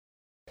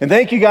And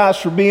thank you guys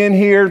for being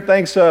here.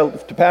 Thanks to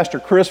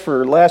Pastor Chris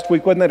for last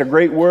week. Wasn't that a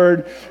great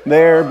word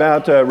there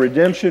about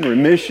redemption,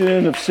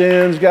 remission of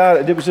sins?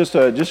 God, it was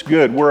just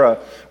good. We're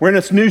in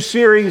this new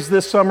series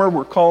this summer.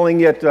 We're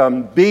calling it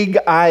Big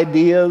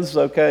Ideas,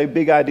 okay?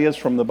 Big Ideas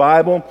from the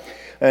Bible.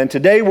 And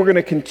today we're going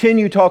to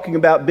continue talking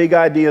about big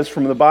ideas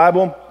from the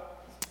Bible.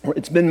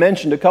 It's been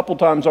mentioned a couple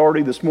times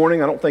already this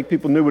morning. I don't think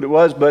people knew what it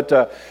was, but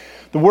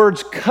the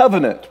word's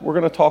covenant. We're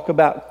going to talk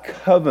about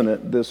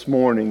covenant this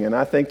morning, and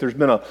I think there's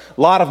been a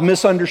lot of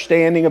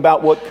misunderstanding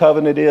about what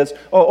covenant is.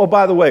 Oh,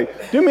 by the way,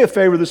 do me a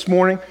favor this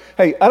morning.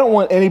 Hey, I don't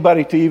want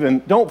anybody to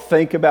don't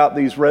think about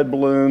these red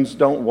balloons.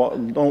 Don't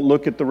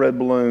look at the red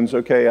balloons,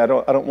 okay? I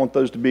don't want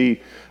those to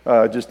be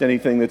just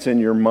anything that's in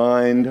your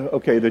mind,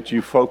 okay, that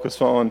you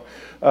focus on.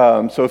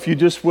 So if you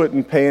just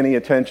wouldn't pay any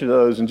attention to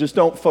those and just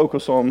don't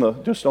focus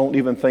on just don't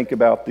even think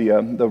about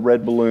the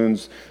red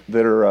balloons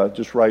that are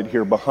just right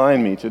here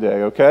behind me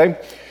today, okay?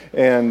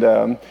 And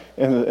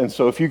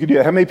so if you could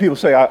do, how many people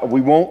say,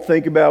 we won't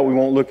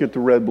look at the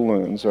red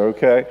balloons,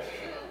 okay?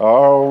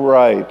 All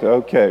right,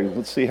 okay,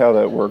 let's see how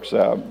that works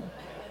out.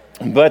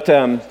 But,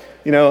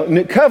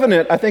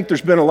 covenant, I think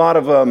there's been a lot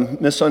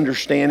of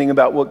misunderstanding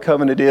about what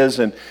covenant is,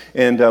 and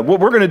what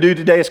we're going to do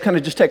today is kind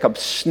of just take a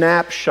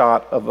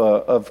snapshot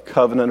of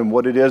covenant and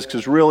what it is,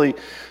 because really,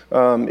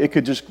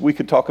 we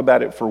could talk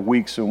about it for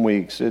weeks and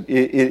weeks. It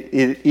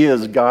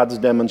is God's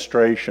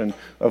demonstration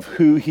of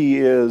who He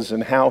is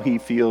and how He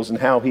feels and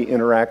how He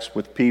interacts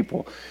with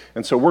people.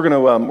 And so we're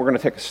going to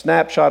take a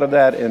snapshot of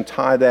that and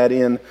tie that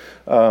in,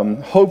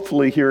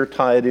 hopefully here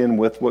tie it in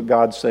with what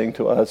God's saying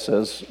to us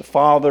as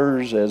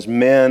fathers, as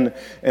men,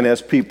 and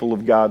as people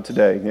of God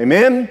today.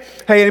 Amen?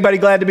 Hey, anybody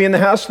glad to be in the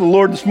house of the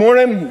Lord this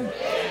morning?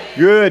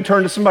 Good.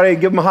 Turn to somebody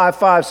and give them a high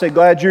five. Say,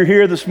 glad you're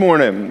here this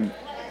morning.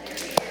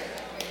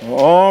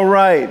 All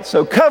right.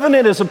 So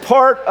covenant is a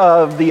part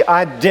of the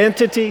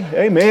identity.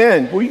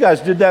 Amen. Well, you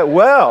guys did that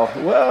well.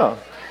 Well.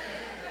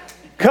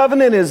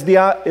 Covenant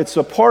it's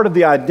a part of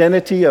the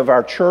identity of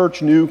our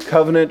church, New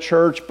Covenant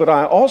Church, but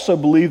I also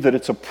believe that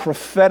it's a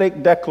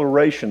prophetic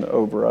declaration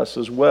over us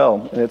as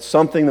well. And it's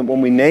something that when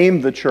we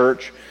named the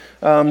church,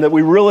 that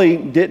we really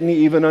didn't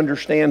even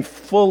understand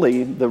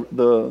fully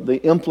the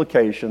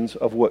implications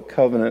of what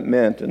covenant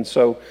meant. And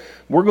so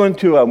we're going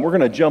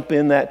to jump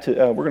into that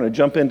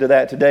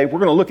today. We're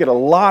going to look at a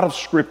lot of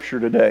Scripture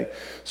today.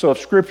 So if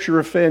Scripture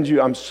offends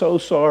you, I'm so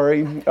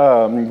sorry.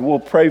 We'll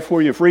pray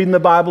for you. If reading the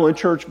Bible in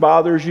church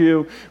bothers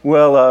you,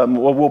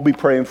 we'll be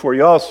praying for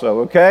you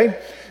also,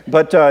 okay?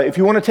 But if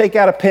you want to take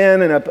out a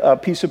pen and a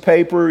piece of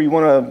paper, you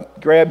want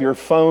to grab your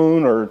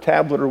phone or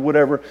tablet or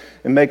whatever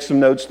and make some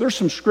notes, there's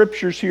some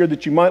scriptures here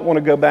that you might want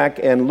to go back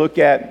and look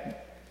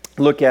at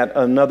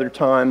another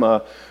time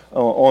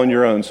on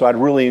your own. So I'd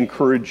really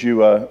encourage you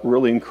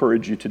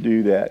to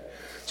do that.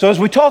 So as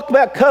we talk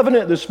about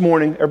covenant this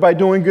morning, everybody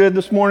doing good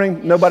this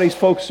morning? Nobody's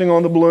focusing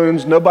on the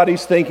balloons.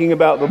 Nobody's thinking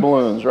about the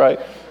balloons, right?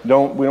 We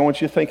don't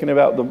want you thinking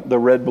about the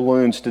red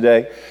balloons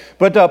today.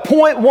 But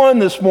point one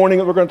this morning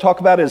that we're going to talk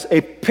about is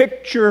a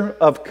picture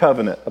of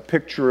covenant, a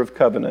picture of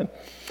covenant.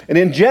 And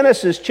in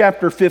Genesis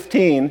chapter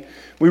 15,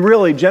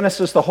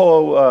 Genesis, the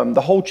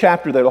whole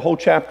chapter there,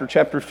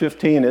 chapter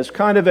 15, is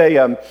kind of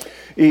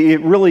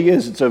it really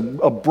is. It's a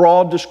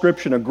broad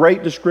description, a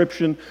great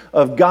description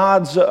of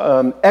God's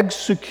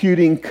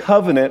executing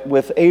covenant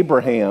with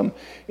Abraham.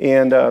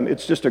 And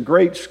it's just a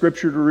great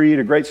scripture to read,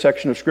 a great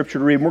section of scripture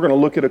to read. And we're going to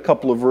look at a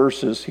couple of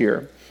verses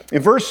here.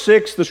 In verse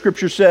 6, the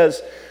scripture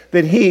says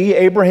that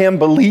Abraham,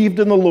 believed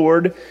in the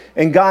Lord,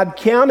 and God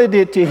counted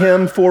it to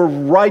him for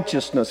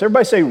righteousness.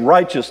 Everybody say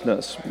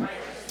righteousness.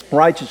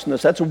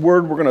 Righteousness. That's a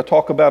word we're going to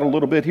talk about a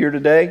little bit here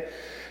today.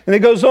 And it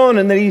goes on,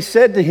 and then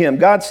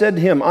God said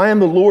to him, I am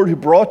the Lord who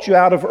brought you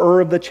out of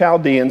Ur of the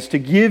Chaldeans to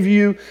give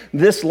you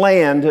this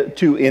land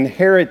to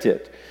inherit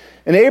it.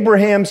 And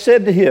Abraham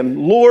said to him,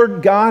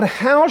 Lord God,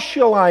 how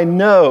shall I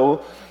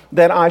know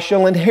that I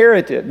shall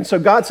inherit it? And so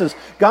God says,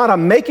 God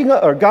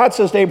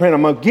says to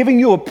Abraham, I'm giving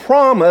you a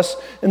promise.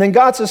 And then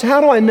God says,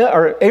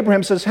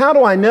 Abraham says, how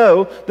do I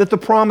know that the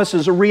promise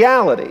is a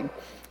reality?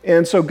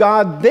 And so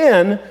God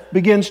then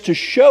begins to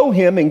show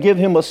him and give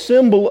him a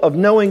symbol of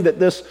knowing that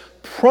this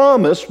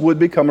promise would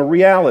become a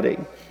reality.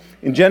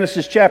 In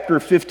Genesis chapter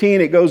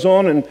 15, it goes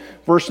on in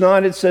verse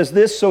 9, it says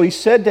this, so he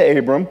said to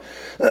Abram,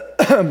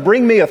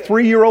 bring me a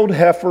 3-year-old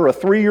heifer, a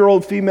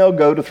 3-year-old female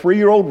goat, a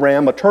 3-year-old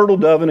ram, a turtle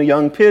dove, and a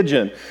young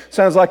pigeon.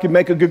 Sounds like you'd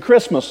make a good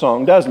Christmas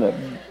song, doesn't it?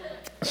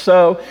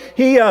 So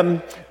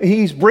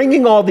he's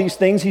bringing all these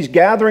things, he's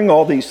gathering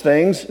all these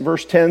things.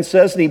 Verse 10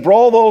 says, and he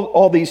brought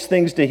all these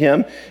things to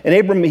him, and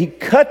Abram, he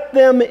cut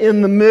them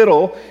in the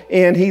middle,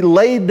 and he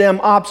laid them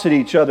opposite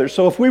each other.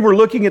 So if we were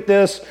looking at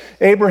this,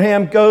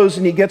 Abraham goes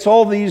and he gets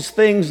all these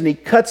things, and he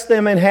cuts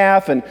them in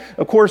half, and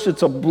of course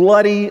it's a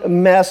bloody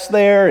mess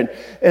there,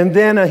 and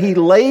then he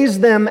lays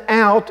them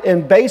out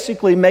and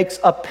basically makes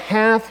a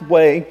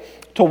pathway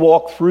to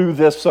walk through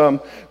this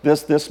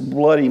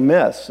bloody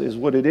mess is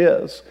what it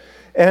is.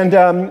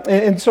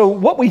 And so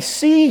what we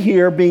see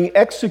here being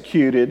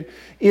executed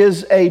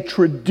is a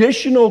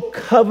traditional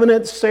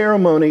covenant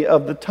ceremony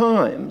of the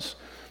times.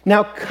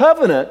 Now,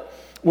 covenant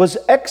was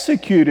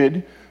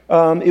executed,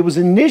 it was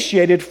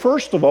initiated,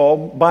 first of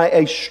all, by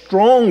a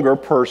stronger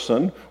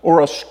person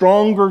or a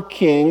stronger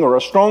king or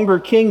a stronger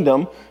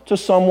kingdom to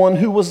someone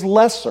who was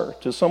lesser,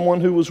 to someone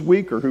who was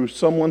weaker,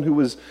 someone who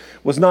was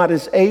not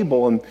as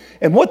able.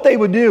 And what they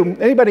would do,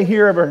 anybody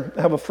here ever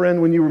have a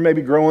friend when you were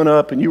maybe growing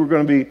up and you were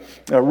going to be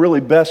really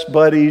best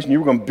buddies and you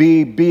were going to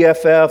be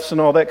BFFs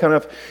and all that kind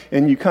of,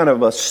 and you kind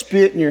of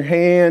spit in your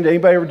hand?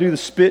 Anybody ever do the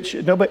spit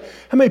shake? Nobody?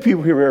 How many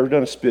people here have ever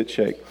done a spit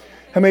shake?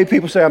 How many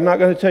people say, I'm not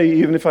going to tell you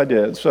even if I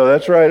did? So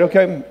that's right,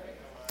 okay.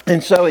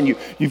 And so,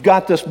 you've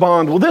got this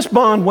bond. Well, this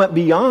bond went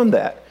beyond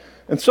that.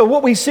 And so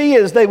what we see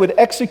is they would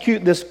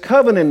execute this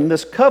covenant, and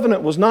this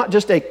covenant was not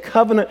just a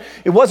covenant.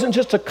 It wasn't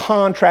just a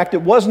contract.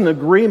 It wasn't an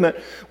agreement.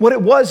 What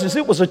it was is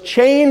it was a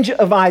change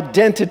of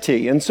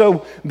identity. And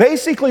so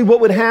basically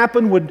what would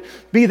happen would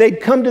be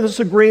they'd come to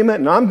this agreement,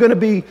 and I'm going to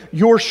be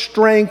your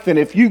strength, and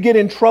if you get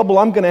in trouble,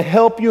 I'm going to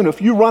help you, and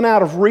if you run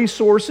out of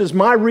resources,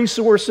 my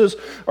resources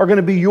are going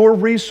to be your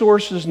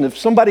resources, and if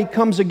somebody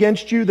comes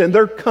against you, then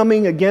they're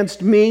coming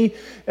against me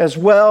as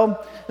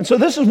well. And so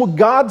this is what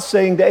God's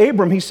saying to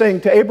Abram. He's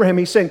saying to Abraham,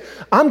 he's saying,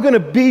 I'm going to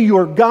be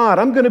your God.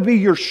 I'm going to be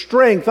your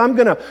strength. you're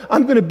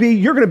going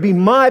to be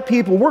my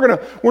people. We're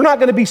not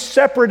going to be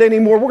separate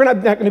anymore. We're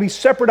not going to be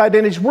separate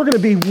identities. We're going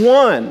to be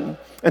one.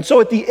 And so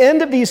at the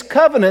end of these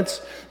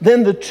covenants,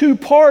 then the two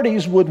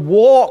parties would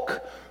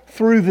walk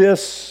through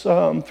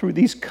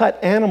these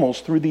cut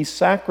animals, through these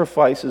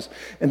sacrifices,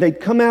 and they'd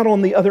come out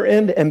on the other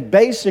end, and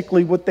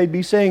basically what they'd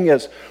be saying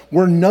is,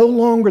 we're no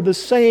longer the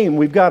same.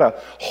 We've got a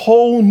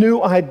whole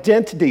new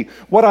identity.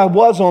 What I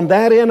was on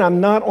that end,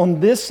 I'm not on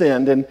this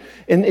end. And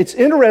it's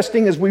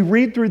interesting as we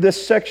read through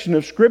this section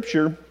of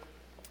Scripture.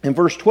 In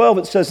verse 12,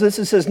 it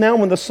says, now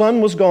when the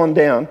sun was gone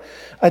down,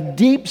 a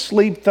deep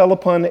sleep fell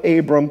upon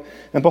Abram,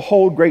 and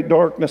behold, great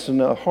darkness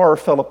and horror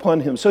fell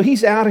upon him. So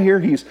he's out of here.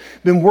 He's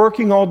been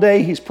working all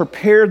day. He's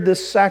prepared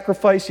this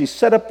sacrifice. He's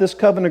set up this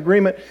covenant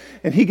agreement,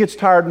 and he gets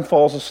tired and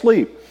falls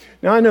asleep.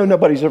 Now, I know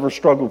nobody's ever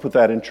struggled with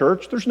that in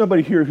church. There's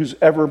nobody here who's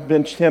ever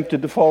been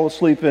tempted to fall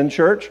asleep in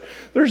church.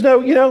 There's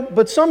no,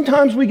 but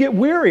sometimes we get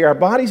weary. Our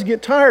bodies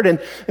get tired. And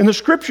the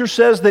Scripture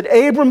says that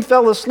Abram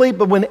fell asleep.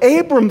 But when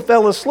Abram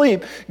fell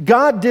asleep,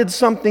 God did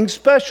something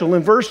special.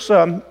 In verse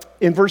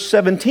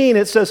 17,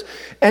 it says,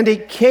 and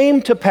it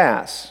came to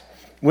pass,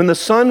 when the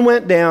sun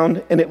went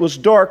down and it was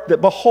dark,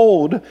 that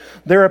behold,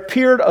 there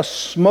appeared a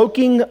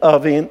smoking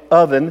oven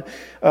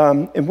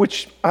in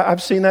which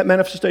I've seen that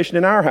manifestation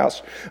in our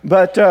house.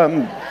 But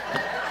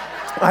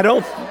I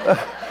don't...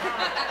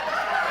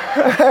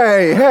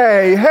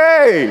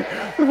 Hey.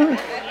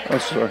 I'm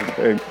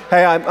sorry.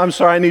 Hey, I'm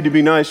sorry. I need to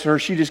be nice to her.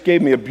 She just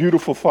gave me a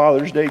beautiful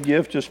Father's Day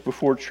gift just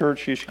before church.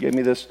 She gave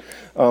me this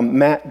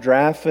Matt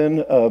Draffin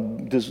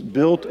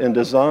built and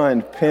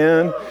designed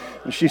pen.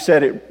 And she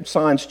said it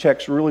signs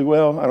checks really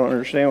well. I don't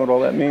understand what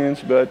all that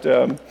means, but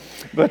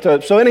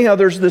so anyhow,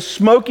 there's this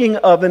smoking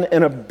oven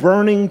and a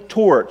burning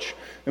torch.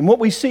 And what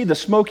we see, the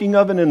smoking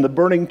oven and the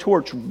burning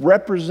torch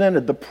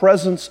represented the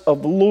presence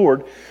of the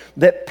Lord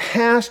that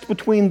passed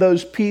between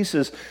those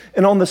pieces.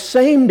 And on the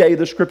same day,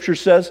 the Scripture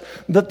says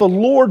that the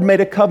Lord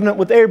made a covenant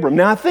with Abram.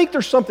 Now, I think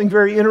there's something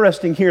very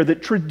interesting here,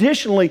 that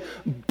traditionally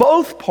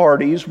both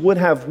parties would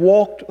have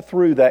walked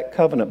through that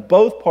covenant.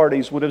 Both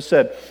parties would have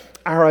said,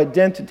 our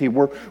identity,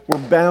 we're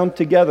bound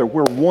together,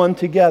 we're one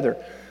together.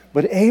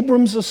 But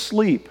Abram's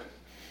asleep.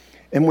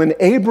 And when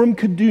Abram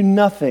could do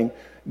nothing,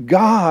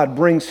 God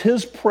brings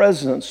His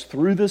presence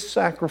through this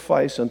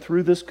sacrifice and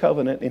through this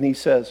covenant, and He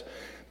says,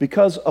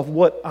 because of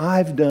what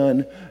I've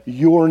done,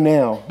 you're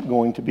now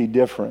going to be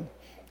different.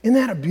 Isn't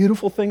that a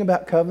beautiful thing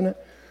about covenant?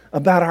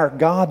 About our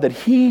God, that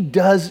He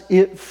does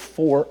it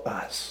for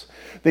us.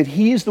 That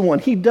He's the one.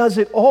 He does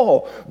it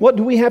all. What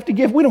do we have to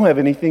give? We don't have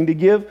anything to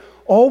give.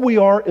 All we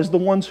are is the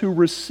ones who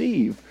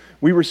receive.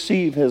 We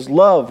receive His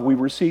love. We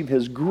receive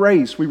His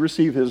grace. We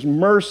receive His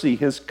mercy,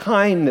 His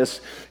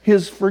kindness,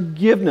 His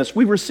forgiveness.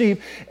 We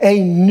receive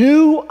a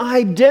new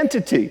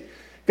identity.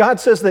 God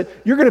says that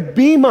you're going to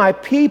be my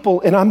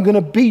people and I'm going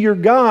to be your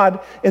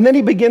God. And then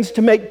He begins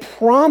to make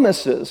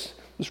promises.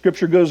 The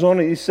Scripture goes on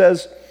and He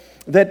says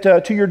that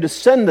to your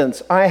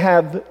descendants, I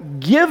have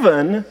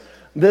given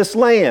this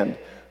land.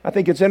 I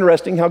think it's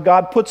interesting how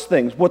God puts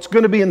things. What's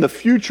going to be in the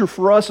future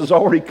for us is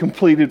already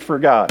completed for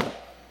God.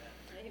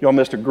 Y'all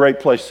missed a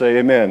great place to say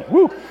amen.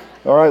 Woo.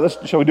 All right,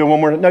 shall we do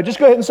one more? No, just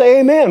go ahead and say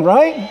amen,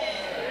 right?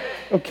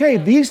 Okay,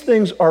 these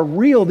things are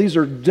real. These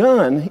are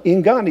done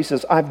in God. And He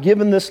says, I've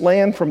given this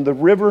land from the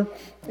river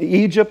of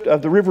Egypt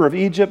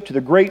to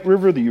the great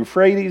river, the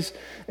Euphrates,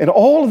 and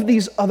all of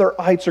these other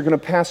ites are going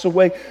to pass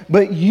away.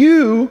 But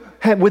you,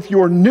 with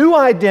your new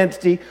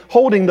identity,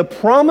 holding the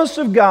promise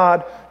of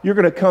God, you're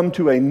going to come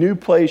to a new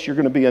place. You're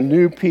going to be a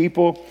new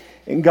people.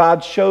 And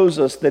God shows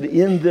us that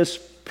in this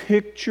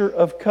picture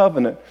of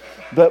covenant,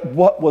 that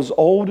what was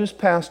old has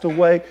passed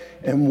away,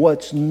 and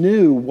what's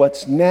new,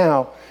 what's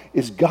now,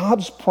 is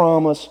God's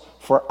promise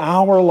for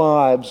our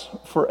lives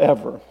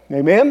forever.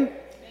 Amen?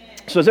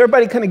 So does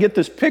everybody kind of get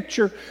this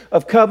picture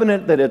of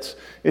covenant, that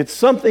it's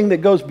something that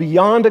goes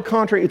beyond a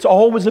contract? It's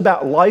always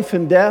about life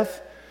and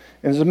death.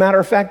 And as a matter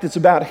of fact, it's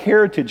about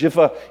heritage. If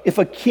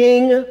a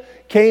king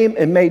came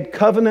and made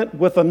covenant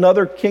with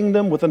another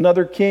kingdom, with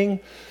another king,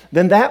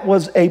 then that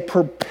was a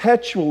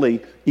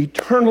perpetually,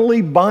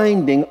 eternally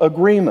binding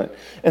agreement.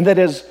 And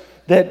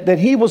that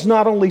he was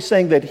not only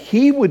saying that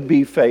he would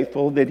be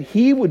faithful, that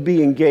he would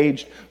be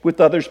engaged with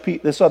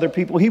this other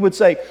people, he would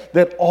say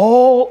that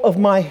all of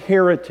my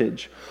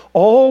heritage,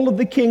 all of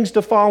the kings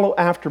to follow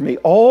after me,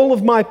 all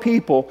of my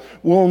people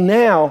will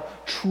now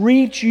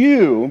treat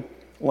you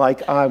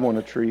like I want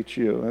to treat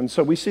you. And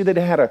so we see that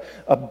it had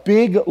a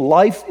big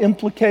life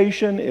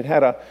implication. It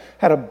had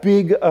a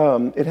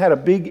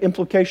big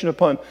implication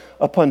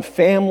upon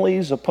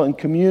families, upon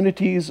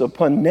communities,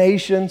 upon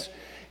nations.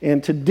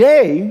 And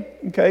today,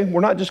 okay,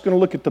 we're not just going to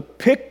look at the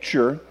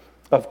picture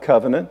of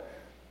covenant.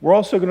 We're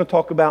also going to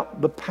talk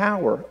about the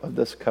power of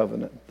this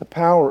covenant. The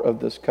power of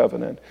this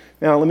covenant.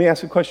 Now, let me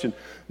ask a question.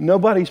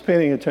 Nobody's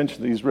paying attention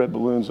to these red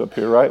balloons up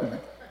here, right?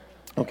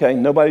 Okay,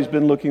 nobody's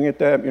been looking at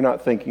them. You're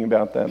not thinking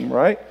about them,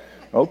 right?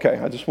 Okay,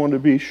 I just wanted to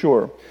be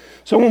sure.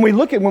 So when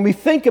we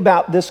think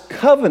about this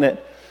covenant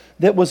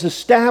that was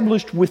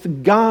established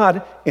with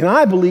God, and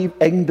I believe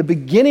in the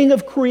beginning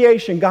of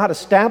creation, God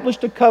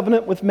established a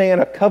covenant with man,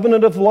 a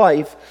covenant of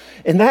life,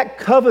 and that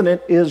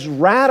covenant is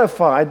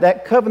ratified,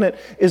 that covenant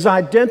is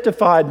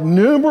identified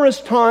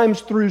numerous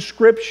times through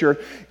Scripture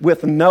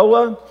with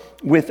Noah,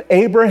 with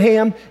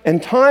Abraham,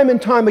 and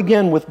time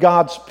again with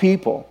God's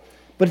people.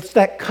 But it's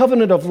that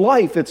covenant of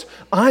life. It's,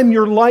 I'm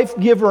your life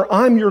giver.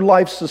 I'm your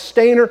life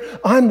sustainer.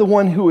 I'm the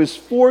one who is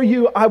for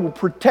you. I will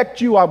protect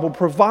you. I will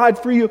provide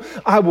for you.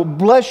 I will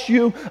bless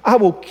you. I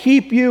will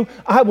keep you.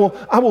 I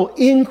will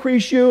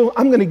increase you.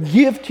 I'm going to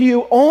give to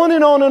you. On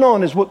and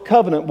on is what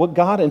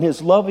God in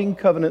His loving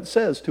covenant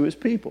says to His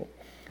people.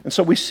 And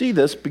so we see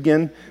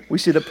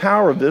the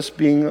power of this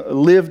being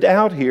lived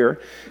out here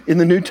in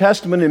the New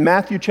Testament in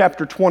Matthew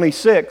chapter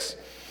 26.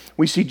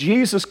 We see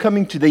Jesus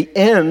coming to the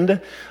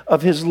end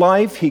of His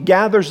life. He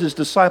gathers His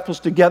disciples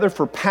together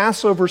for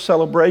Passover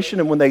celebration.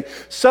 And when they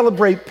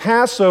celebrate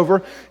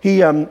Passover,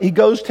 He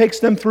takes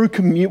them through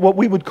what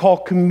we would call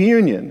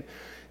communion.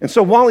 And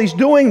so while He's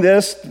doing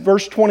this,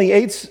 verse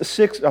 28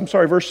 says,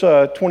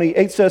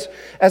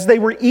 as they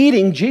were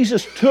eating,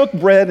 Jesus took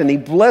bread and He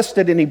blessed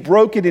it and He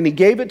broke it and He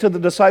gave it to the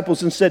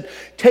disciples and said,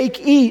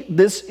 "Take, eat,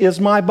 this is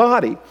my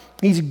body."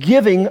 He's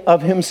giving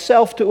of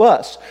Himself to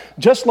us.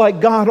 Just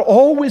like God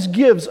always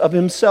gives of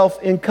Himself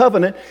in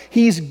covenant,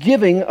 He's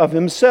giving of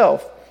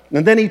Himself.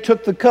 And then He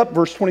took the cup,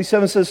 verse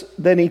 27 says,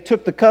 then He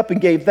took the cup and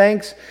gave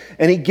thanks,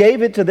 and He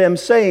gave it to them,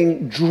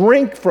 saying,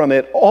 "Drink from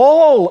it,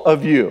 all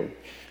of you."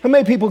 How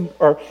many people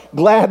are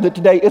glad that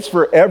today it's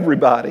for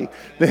everybody,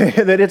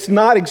 that it's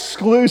not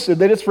exclusive,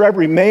 that it's for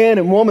every man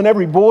and woman,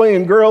 every boy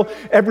and girl,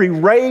 every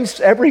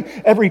race, every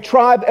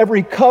tribe,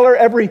 every color,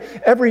 every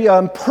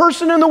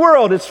person in the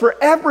world. It's for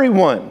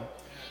everyone.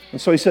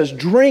 And so He says,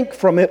 "Drink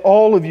from it,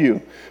 all of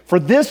you, for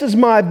this is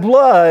my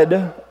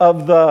blood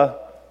of the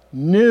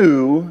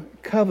new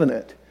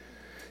covenant."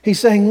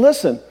 He's saying,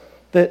 listen,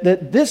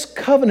 that this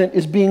covenant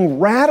is being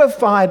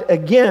ratified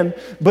again,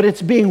 but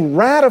it's being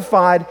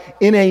ratified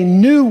in a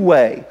new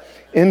way.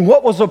 In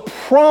what was a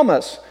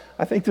promise,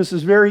 I think this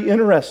is very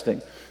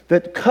interesting,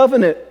 that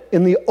covenant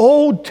in the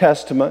Old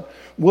Testament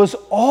was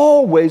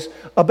always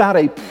about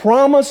a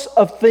promise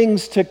of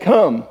things to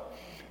come.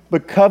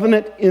 But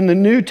covenant in the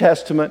New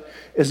Testament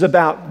is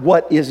about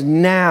what is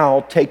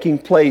now taking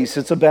place.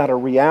 It's about a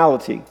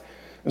reality.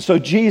 And so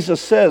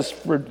Jesus says,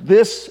 "For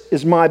this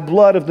is my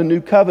blood of the new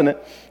covenant,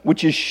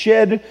 which is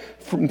shed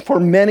for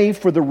many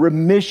for the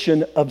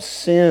remission of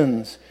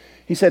sins."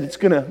 He said it's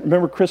going to,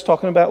 remember Chris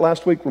talking about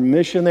last week,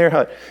 remission there?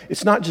 How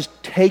it's not just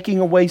taking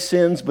away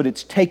sins, but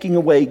it's taking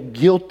away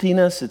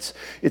guiltiness.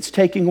 It's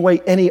taking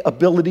away any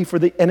ability for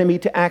the enemy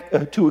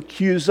to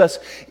accuse us.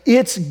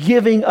 It's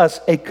giving us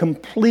a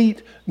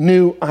complete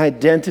new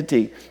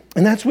identity.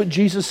 And that's what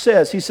Jesus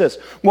says. He says,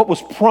 what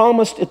was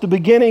promised at the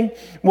beginning,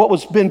 what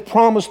was been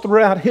promised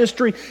throughout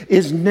history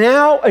is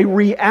now a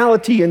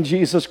reality in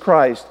Jesus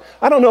Christ.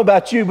 I don't know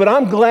about you, but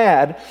I'm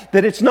glad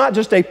that it's not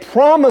just a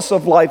promise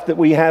of life that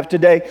we have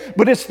today,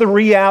 but it's the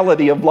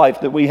reality of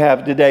life that we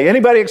have today.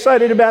 Anybody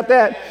excited about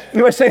that?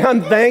 Anybody say,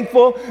 I'm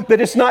thankful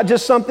that it's not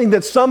just something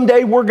that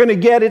someday we're going to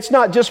get. It's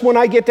not just when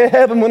I get to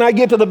heaven, when I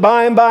get to the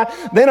by and by,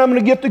 then I'm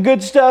going to get the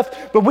good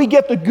stuff. But we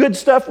get the good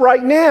stuff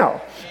right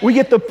now. We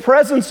get the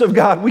presence of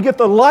God. We get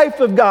the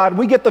life of God.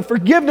 We get the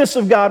forgiveness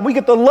of God. We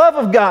get the love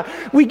of God.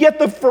 We get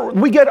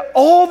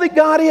all that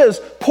God is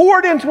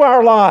poured into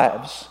our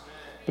lives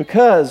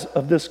because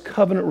of this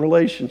covenant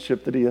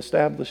relationship that He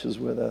establishes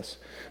with us.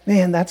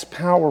 Man, that's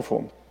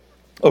powerful.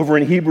 Over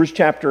in Hebrews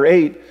chapter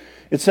 8,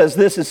 it says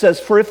this. It says,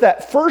 for if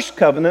that first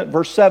covenant,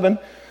 verse 7,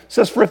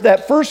 says, for if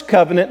that first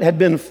covenant had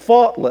been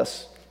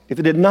faultless, if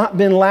it had not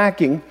been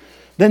lacking,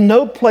 then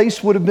no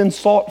place would have been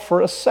sought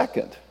for a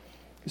second.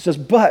 He says,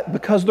 but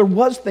because there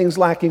was things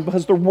lacking,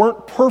 because there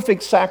weren't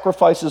perfect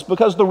sacrifices,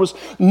 because there was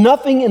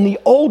nothing in the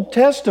Old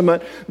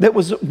Testament that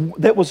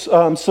was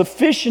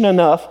sufficient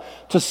enough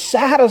to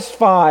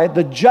satisfy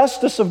the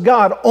justice of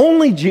God,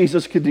 only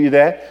Jesus could do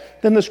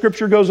that. Then the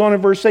scripture goes on in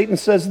verse 8 and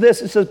says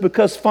this, it says,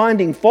 because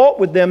finding fault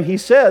with them, he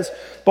says,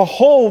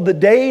 behold, the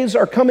days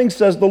are coming,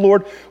 says the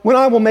Lord, when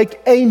I will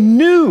make a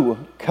new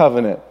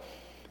covenant.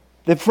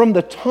 That from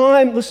the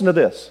time, listen to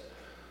this,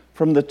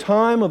 from the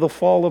time of the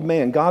fall of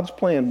man, God's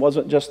plan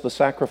wasn't just the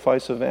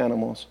sacrifice of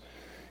animals.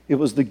 It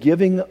was the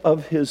giving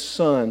of his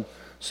Son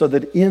so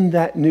that in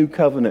that new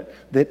covenant,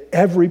 that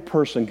every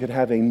person could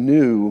have a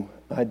new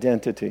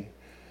identity.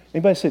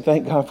 Anybody say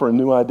thank God for a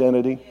new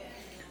identity?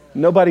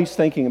 Nobody's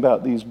thinking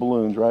about these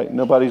balloons, right?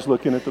 Nobody's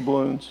looking at the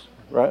balloons,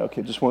 right?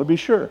 Okay, just want to be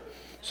sure.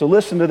 So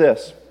listen to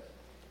this.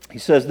 He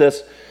says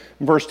this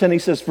in verse 10, he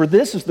says, for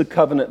this is the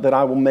covenant that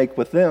I will make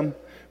with them,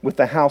 with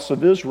the house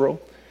of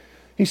Israel.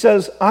 He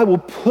says, I will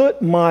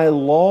put my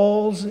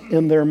laws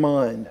in their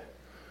mind.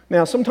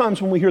 Now,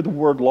 sometimes when we hear the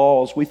word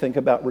laws, we think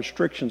about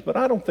restrictions, but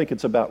I don't think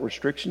it's about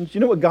restrictions. You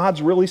know what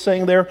God's really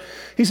saying there?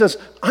 He says,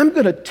 I'm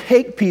going to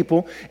take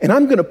people and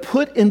I'm going to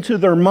put into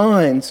their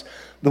minds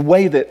the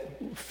way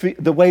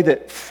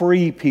that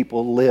free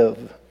people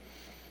live.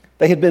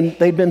 They'd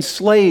been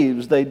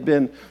slaves. They'd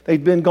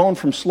been gone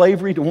from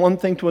slavery to one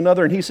thing to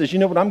another. And he says, you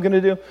know what I'm going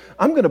to do?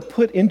 I'm going to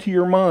put into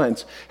your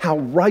minds how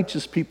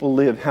righteous people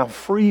live, how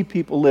free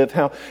people live,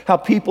 how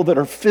people that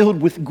are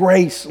filled with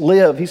grace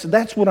live. He said,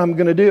 that's what I'm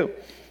going to do.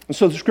 And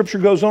so the scripture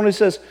goes on. It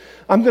says,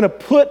 I'm going to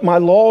put my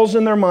laws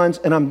in their minds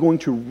and I'm going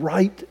to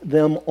write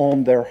them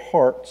on their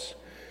hearts.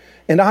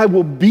 And I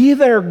will be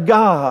their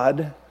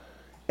God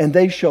and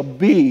they shall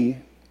be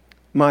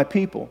my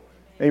people.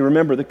 Hey,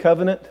 remember the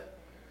covenant?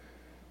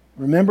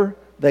 Remember,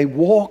 they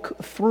walk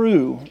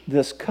through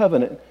this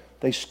covenant.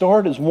 They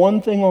start as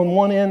one thing on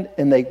one end,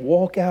 and they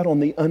walk out on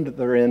the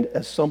other end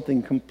as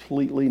something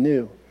completely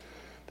new.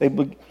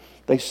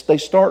 They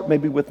start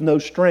maybe with no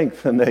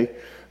strength, and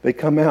they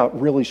come out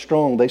really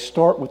strong. They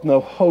start with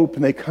no hope,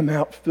 and they come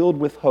out filled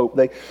with hope.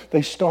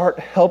 They start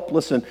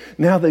helpless, and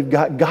now they've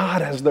got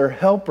God as their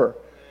helper.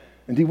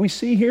 And do we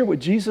see here what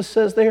Jesus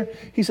says there?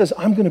 He says,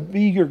 I'm going to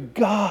be your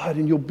God,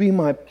 and you'll be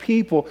my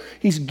people.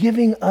 He's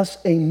giving us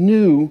a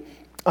new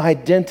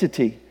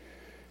identity.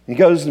 He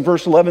goes in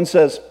verse 11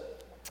 says,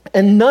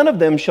 and none of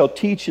them shall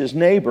teach his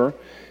neighbor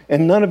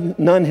and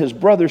none his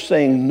brother,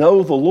 saying,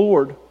 know the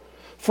Lord,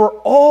 for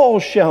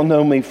all shall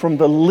know me, from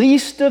the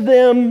least of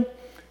them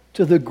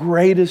to the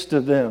greatest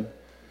of them.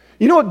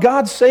 You know what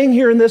God's saying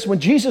here in this?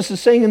 When Jesus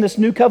is saying in this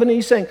new covenant,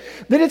 he's saying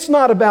that it's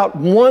not about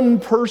one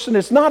person.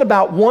 It's not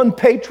about one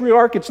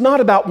patriarch. It's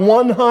not about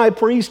one high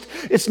priest.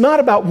 It's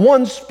not about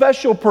one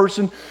special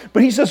person.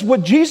 But he says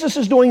what Jesus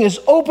is doing is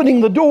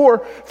opening the door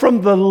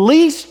from the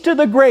least to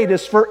the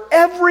greatest for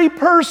every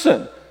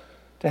person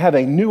to have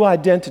a new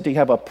identity,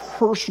 have a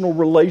personal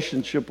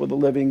relationship with the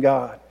living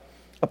God.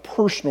 A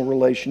personal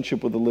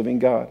relationship with the living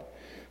God.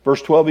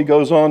 Verse 12, he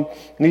goes on,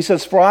 and he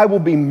says, for I will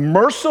be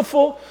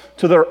merciful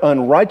to their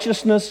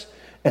unrighteousness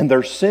and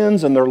their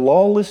sins and their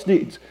lawless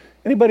deeds.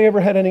 Anybody ever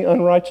had any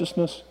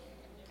unrighteousness?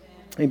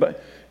 Anybody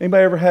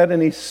ever had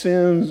any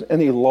sins,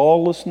 any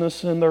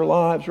lawlessness in their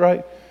lives,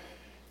 right?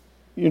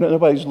 You know,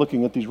 nobody's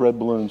looking at these red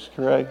balloons,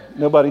 correct?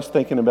 Nobody's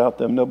thinking about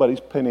them. Nobody's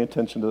paying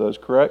attention to those,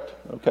 correct?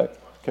 Okay,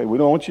 we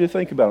don't want you to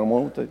think about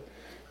them,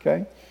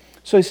 okay?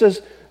 So he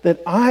says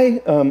that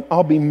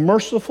I'll be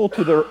merciful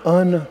to their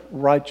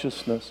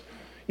unrighteousness.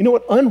 You know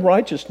what?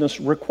 Unrighteousness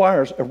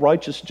requires a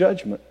righteous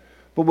judgment.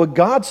 But what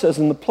God says,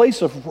 in the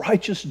place of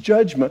righteous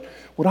judgment,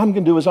 what I'm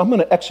going to do is I'm going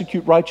to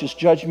execute righteous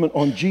judgment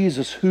on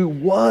Jesus, who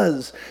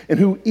was and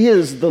who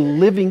is the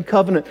living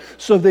covenant,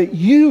 so that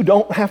you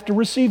don't have to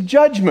receive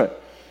judgment.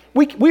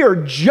 We are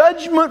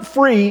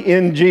judgment-free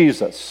in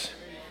Jesus.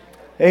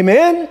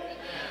 Amen?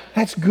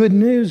 That's good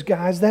news,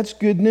 guys. That's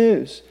good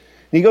news.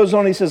 He goes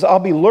on, he says, I'll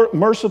be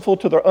merciful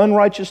to their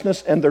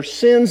unrighteousness and their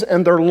sins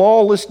and their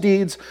lawless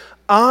deeds.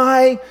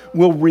 I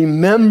will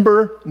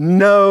remember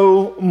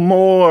no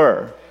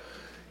more.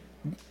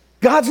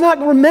 God's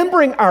not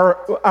remembering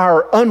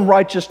our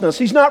unrighteousness.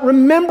 He's not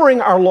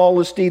remembering our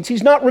lawless deeds.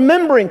 He's not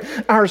remembering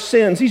our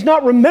sins. He's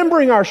not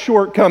remembering our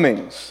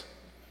shortcomings.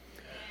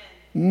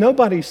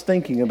 Nobody's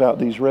thinking about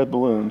these red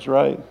balloons,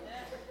 right?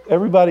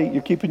 Everybody,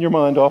 you're keeping your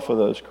mind off of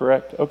those,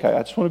 correct? Okay,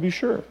 I just want to be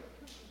sure.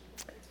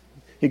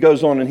 He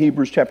goes on in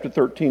Hebrews chapter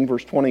 13,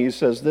 verse 20, he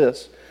says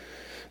this,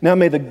 now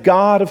may the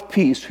God of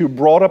peace, who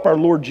brought up our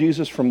Lord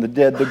Jesus from the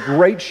dead, the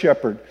great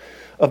shepherd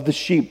of the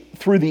sheep,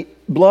 through the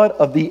blood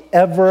of the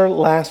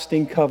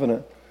everlasting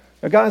covenant.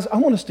 Now guys, I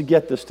want us to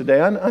get this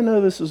today. I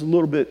know this is a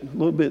little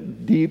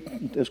bit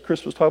deep, as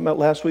Chris was talking about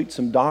last week,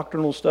 some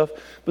doctrinal stuff,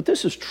 but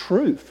this is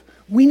truth.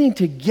 We need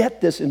to get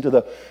this into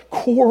the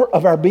core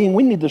of our being.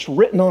 We need this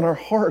written on our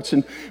hearts,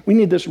 and we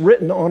need this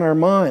written on our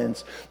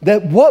minds,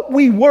 that what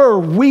we were,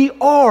 we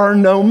are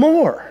no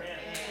more.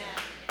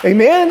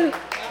 Amen?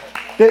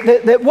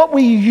 That what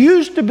we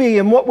used to be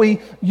and what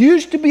we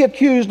used to be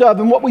accused of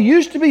and what we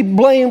used to be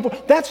blamed for,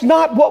 that's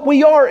not what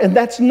we are and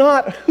that's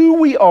not who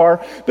we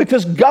are,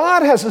 because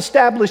God has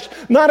established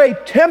not a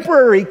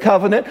temporary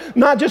covenant,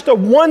 not just a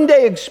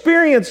one-day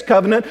experience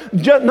covenant,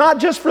 not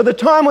just for the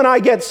time when I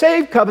get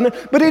saved covenant,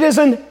 but it is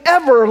an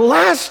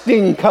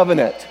everlasting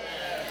covenant.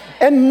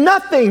 And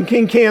nothing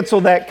can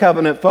cancel that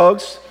covenant,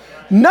 folks.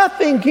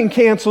 Nothing can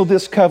cancel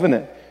this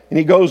covenant. And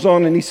he goes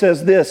on and he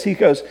says this, he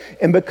goes,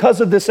 and because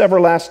of this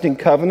everlasting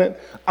covenant,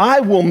 I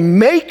will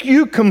make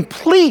you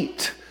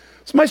complete.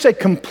 Somebody say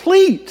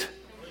complete.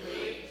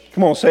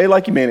 Come on, say it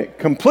like you mean it.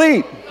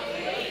 Complete.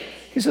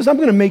 He says, I'm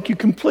going to make you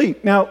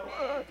complete. Now,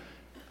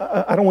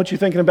 I don't want you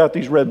thinking about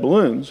these red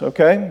balloons,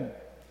 okay?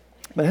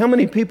 But how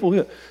many people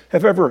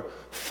have ever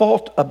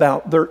thought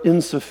about their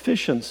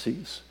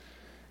insufficiencies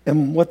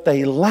and what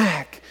they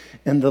lack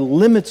and the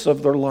limits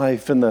of their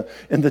life and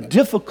the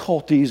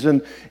difficulties,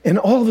 and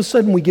all of a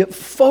sudden we get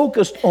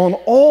focused on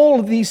all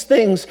of these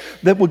things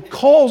that would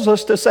cause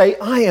us to say,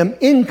 I am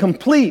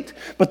incomplete.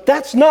 But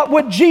that's not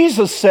what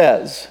Jesus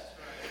says.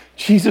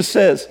 Jesus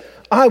says,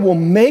 I will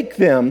make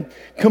them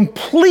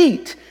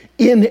complete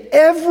in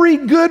every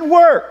good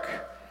work.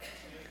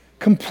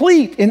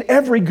 Complete in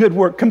every good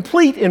work,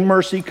 complete in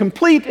mercy,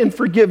 complete in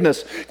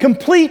forgiveness,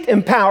 complete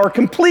in power,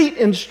 complete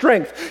in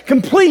strength,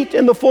 complete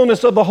in the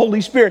fullness of the Holy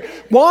Spirit.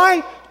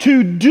 Why?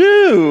 To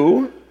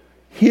do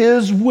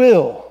His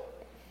will.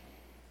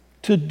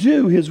 To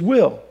do His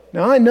will.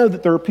 Now, I know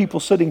that there are people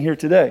sitting here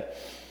today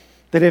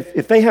that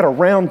if they had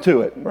around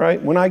to it,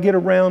 right? When I get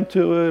around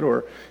to it,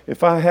 or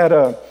if I had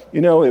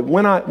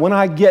when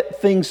I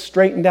get things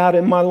straightened out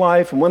in my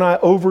life, and when I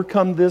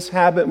overcome this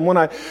habit, and when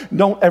I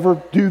don't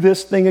ever do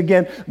this thing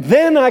again,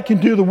 then I can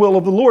do the will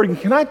of the Lord. And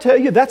can I tell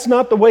you, that's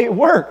not the way it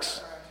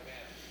works.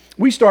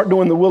 We start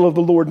doing the will of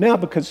the Lord now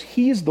because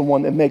He's the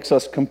one that makes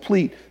us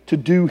complete to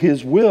do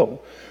His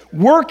will.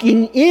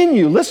 Working in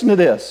you, listen to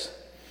this,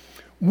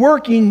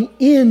 working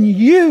in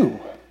you.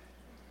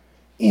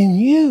 In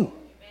you.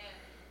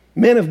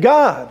 Men of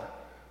God,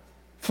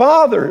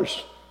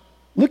 fathers,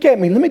 look at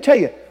me, let me tell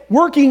you,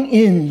 working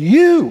in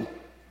you.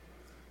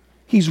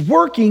 He's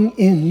working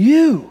in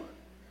you.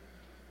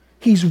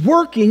 He's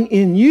working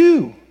in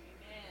you.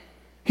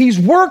 He's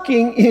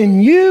working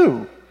in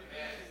you.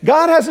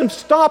 God hasn't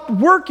stopped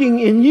working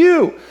in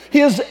you.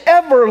 His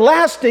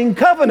everlasting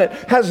covenant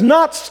has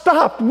not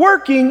stopped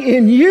working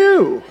in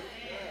you.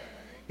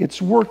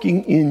 It's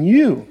working in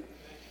you.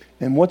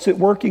 And what's it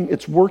working?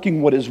 It's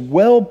working what is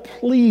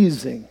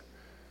well-pleasing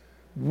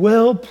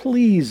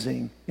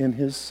in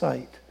His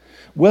sight.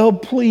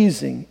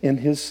 Well-pleasing in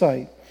His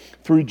sight.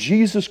 Through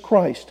Jesus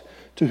Christ,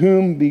 to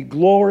whom be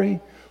glory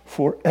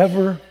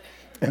forever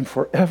and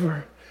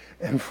forever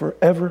and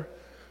forever.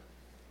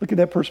 Look at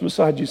that person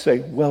beside you, say,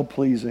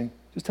 well-pleasing.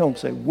 Just tell them,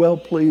 say,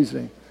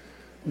 well-pleasing,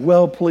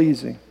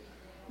 well-pleasing,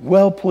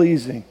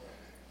 well-pleasing.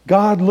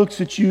 God looks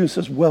at you and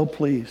says,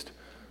 well-pleased,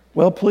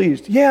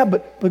 well-pleased. Yeah,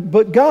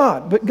 but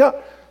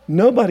God.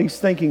 Nobody's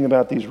thinking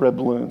about these red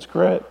balloons,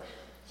 correct?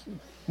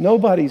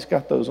 Nobody's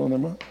got those on their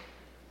mind.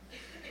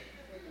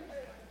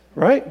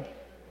 Right?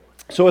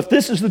 So if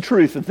this is the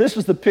truth, if this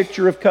is the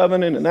picture of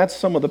covenant, and that's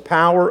some of the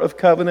power of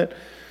covenant,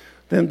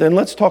 then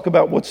let's talk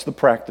about what's the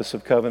practice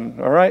of covenant,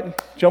 all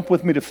right? Jump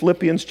with me to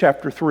Philippians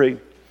chapter 3.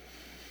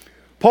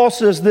 Paul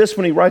says this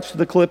when he writes to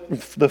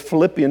the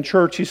Philippian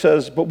church. He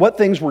says, but what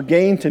things were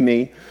gained to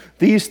me,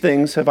 these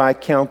things have I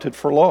counted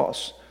for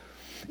loss.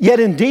 Yet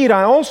indeed,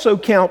 I also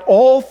count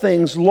all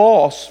things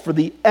loss for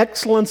the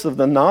excellence of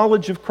the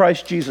knowledge of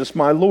Christ Jesus,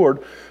 my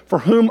Lord, for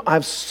whom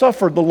I've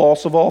suffered the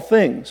loss of all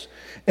things.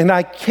 And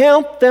I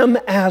count them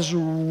as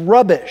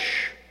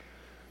rubbish.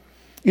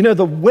 You know,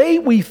 the way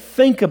we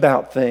think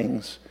about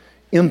things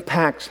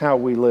impacts how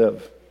we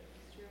live.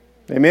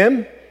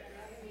 Amen?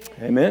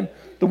 Amen.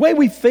 The way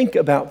we think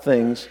about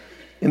things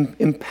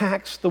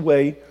impacts the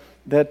way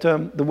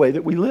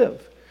that we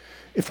live.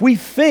 If we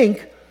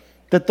think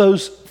that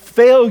those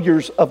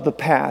failures of the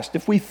past,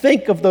 if we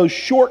think of those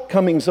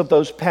shortcomings of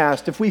those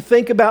past, if we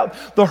think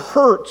about the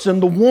hurts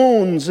and the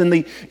wounds and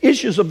the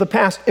issues of the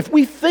past, if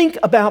we think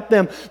about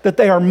them, that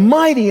they are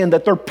mighty and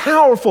that they're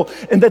powerful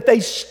and that they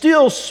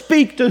still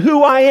speak to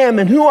who I am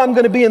and who I'm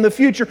going to be in the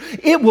future,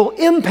 it will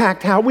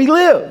impact how we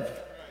live.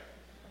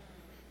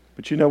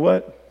 But you know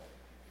what?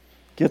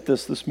 Get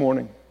this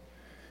morning.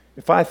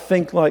 If I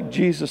think like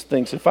Jesus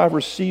thinks, if I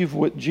receive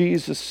what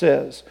Jesus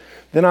says,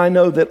 then I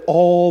know that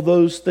all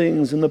those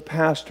things in the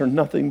past are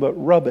nothing but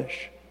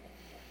rubbish.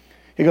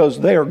 He goes,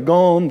 they are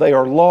gone, they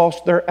are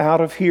lost, they're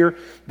out of here,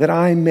 that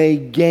I may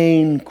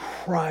gain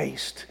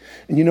Christ.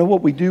 And you know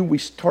what we do? We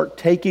start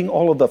taking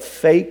all of the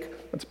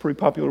fake, that's a pretty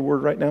popular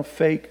word right now,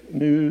 fake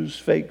news,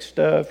 fake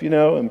stuff,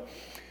 and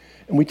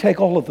we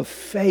take all of the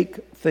fake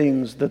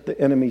things that the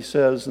enemy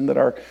says and that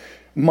our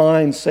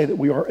minds say that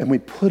we are, and we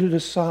put it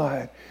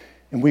aside.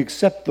 And we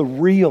accept the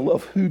real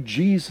of who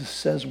Jesus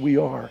says we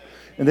are.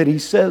 and that he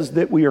says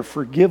that we are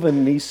forgiven,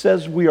 and he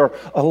says we are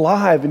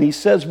alive, and he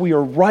says we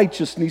are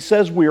righteous, and he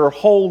says we are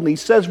whole, and he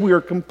says we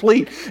are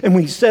complete, and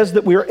he says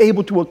that we are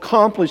able to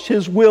accomplish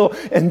his will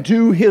and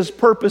do his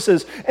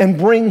purposes and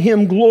bring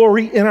him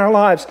glory in our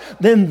lives,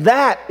 then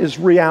that is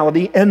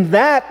reality, and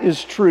that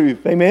is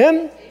truth.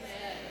 Amen?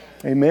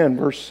 Amen.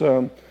 Verse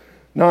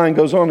 9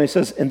 goes on, he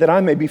says, and that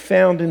I may be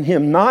found in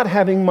him, not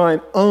having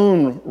mine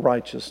own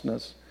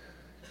righteousness.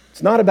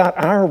 It's not about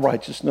our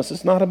righteousness.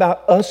 It's not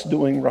about us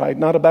doing right,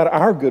 not about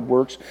our good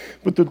works.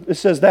 But it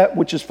says that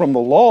which is from the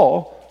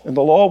law, and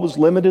the law was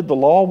limited. The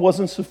law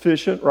wasn't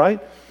sufficient, right?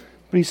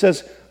 But he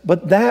says,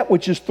 but that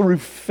which is through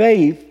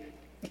faith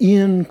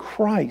in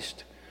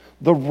Christ,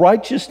 the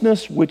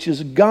righteousness which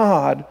is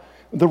God,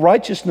 the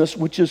righteousness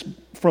which is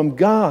from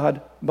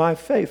God by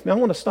faith. Now I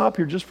want to stop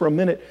here just for a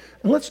minute,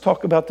 and let's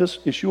talk about this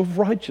issue of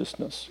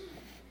righteousness,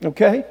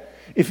 okay?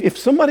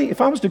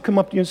 If I was to come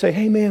up to you and say,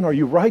 hey man, are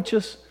you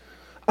righteous?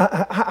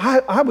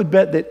 I would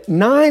bet that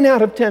 9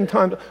 out of 10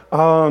 times,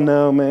 oh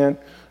no, man,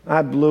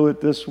 I blew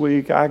it this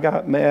week. I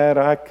got mad.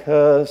 I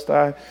cussed.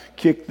 I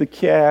kicked the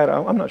cat.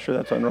 I'm not sure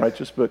that's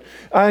unrighteous, but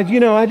and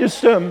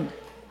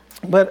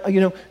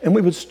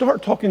we would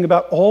start talking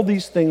about all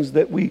these things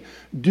that we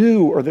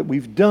do or that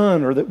we've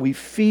done or that we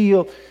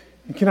feel.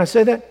 And can I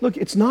say that? Look,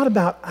 it's not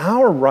about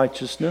our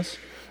righteousness.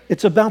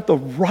 It's about the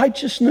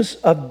righteousness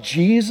of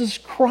Jesus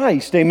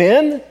Christ.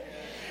 Amen?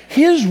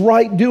 His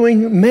right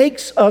doing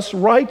makes us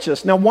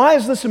righteous. Now, why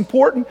is this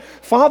important?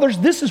 Fathers,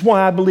 this is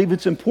why I believe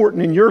it's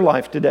important in your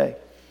life today.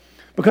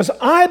 Because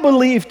I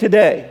believe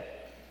today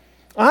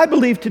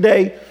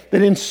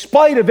that in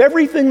spite of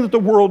everything that the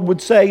world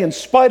would say, in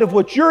spite of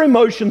what your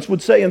emotions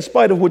would say, in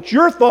spite of what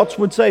your thoughts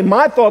would say,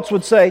 my thoughts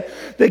would say,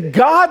 that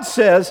God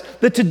says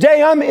that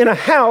today I'm in a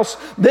house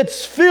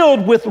that's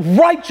filled with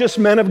righteous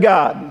men of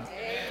God.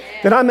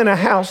 That I'm in a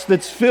house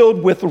that's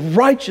filled with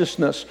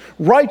righteousness,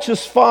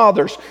 righteous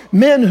fathers,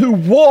 men who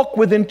walk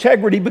with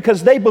integrity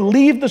because they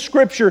believe the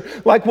scripture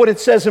like what it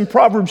says in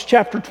Proverbs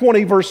chapter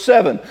 20, verse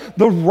 7.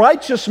 The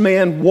righteous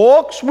man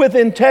walks with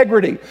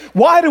integrity.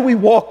 Why do we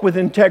walk with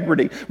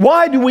integrity?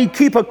 Why do we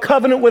keep a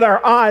covenant with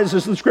our eyes,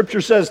 as the scripture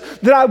says,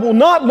 that I will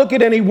not look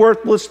at any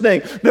worthless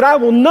thing, that I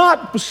will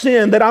not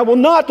sin, that I will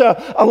not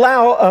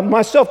allow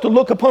myself to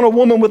look upon a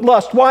woman with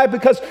lust? Why?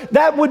 Because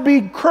that would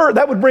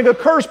bring a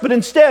curse, but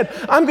instead,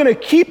 I'm going to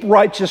keep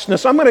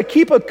righteousness. I'm going to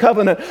keep a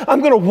covenant. I'm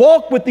going to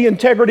walk with the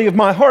integrity of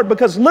my heart,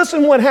 because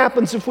listen what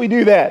happens if we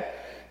do that.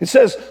 It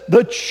says,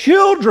 the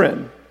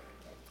children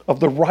of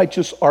the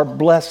righteous are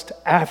blessed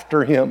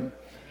after him.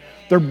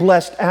 They're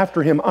blessed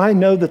after him. I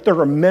know that there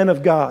are men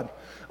of God.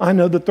 I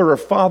know that there are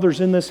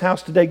fathers in this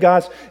house today,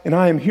 guys, and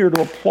I am here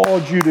to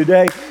applaud you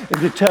today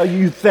and to tell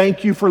you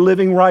thank you for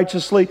living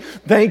righteously.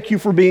 Thank you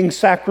for being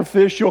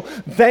sacrificial.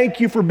 Thank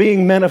you for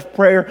being men of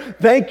prayer.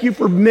 Thank you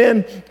for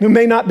men who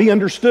may not be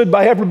understood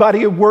by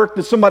everybody at work,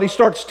 that somebody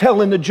starts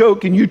telling the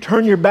joke and you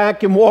turn your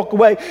back and walk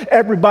away.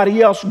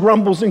 Everybody else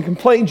grumbles and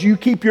complains. You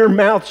keep your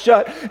mouth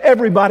shut.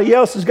 Everybody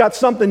else has got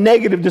something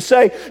negative to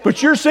say,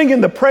 but you're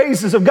singing the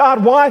praises of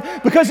God. Why?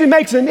 Because he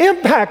makes an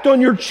impact on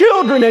your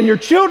children and your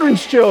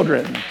children's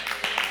children.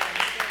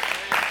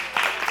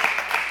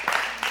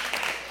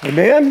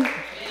 Amen?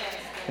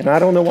 And I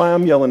don't know why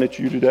I'm yelling at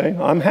you today.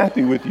 I'm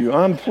happy with you.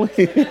 I'm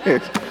pleased.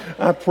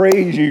 I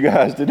praise you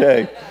guys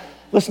today.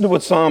 Listen to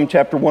what Psalm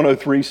chapter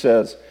 103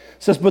 says. It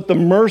says, but the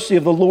mercy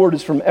of the Lord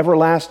is from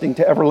everlasting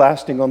to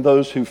everlasting on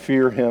those who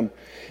fear him,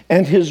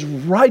 and his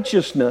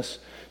righteousness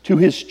to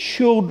his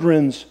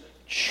children's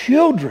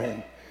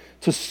children,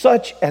 to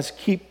such as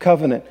keep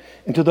covenant,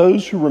 and to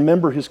those who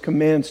remember his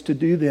commands to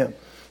do them.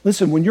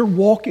 Listen, when you're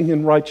walking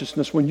in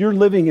righteousness, when you're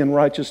living in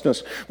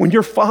righteousness, when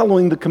you're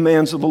following the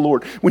commands of the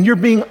Lord, when you're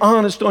being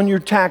honest on your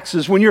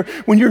taxes, when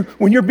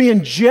you're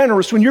being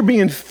generous, when you're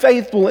being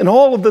faithful in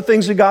all of the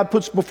things that God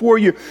puts before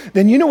you,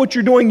 then you know what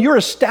you're doing? You're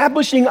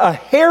establishing a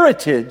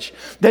heritage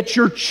that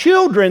your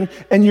children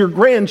and your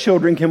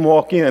grandchildren can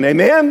walk in.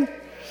 Amen?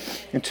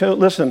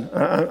 Listen,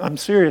 I'm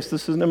serious.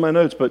 This isn't in my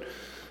notes, but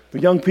the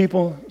young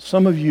people,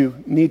 some of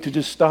you need to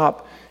just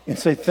stop and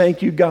say,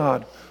 thank you,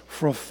 God,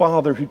 for a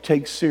father who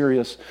takes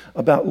serious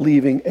about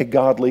leaving a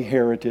godly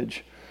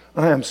heritage.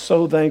 I am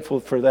so thankful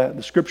for that.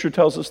 The scripture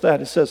tells us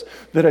that. It says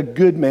that a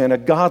good man, a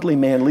godly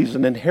man, leaves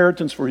an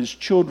inheritance for his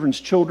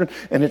children's children,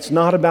 and it's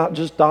not about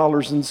just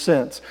dollars and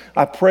cents.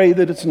 I pray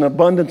that it's an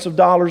abundance of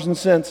dollars and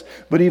cents,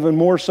 but even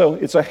more so,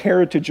 it's a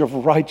heritage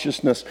of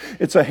righteousness.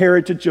 It's a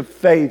heritage of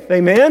faith.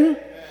 Amen?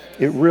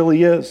 It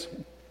really is.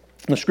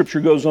 The scripture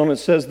goes on, it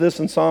says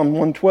this in Psalm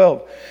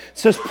 112. It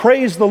says,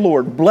 praise the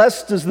Lord.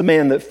 Blessed is the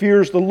man that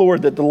fears the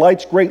Lord, that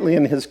delights greatly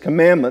in his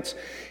commandments.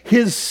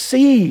 His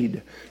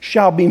seed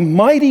shall be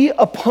mighty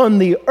upon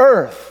the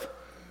earth.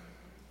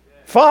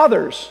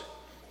 Fathers,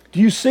 do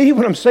you see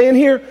what I'm saying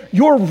here?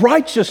 Your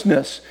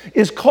righteousness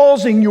is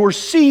causing your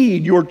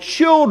seed, your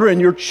children,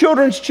 your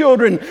children's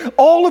children,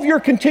 all of your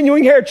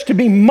continuing heritage to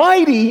be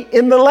mighty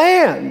in the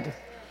land.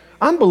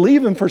 I'm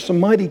believing for some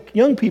mighty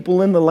young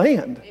people in the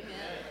land.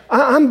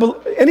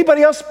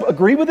 Anybody else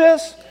agree with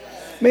this?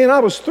 Man, I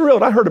was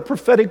thrilled. I heard a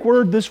prophetic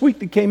word this week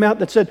that came out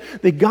that said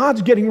that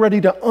God's getting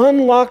ready to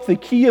unlock the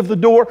key of the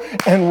door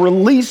and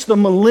release the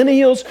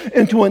millennials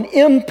into an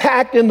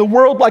impact in the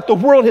world like the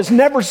world has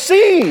never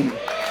seen.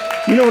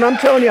 You know what I'm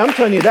telling you? I'm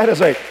telling you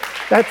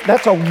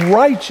that's a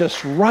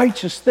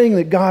righteous thing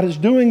that God is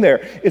doing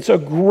there. It's a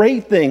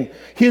great thing.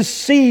 His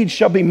seed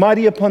shall be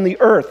mighty upon the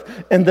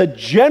earth, and the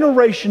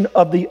generation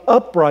of the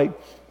upright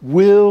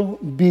will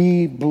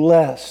be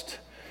blessed.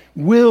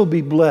 Will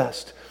be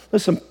blessed.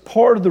 Listen,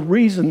 part of the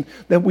reason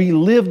that we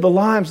live the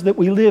lives that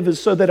we live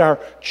is so that our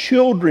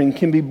children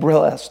can be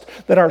blessed,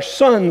 that our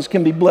sons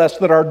can be blessed,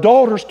 that our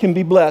daughters can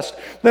be blessed,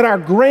 that our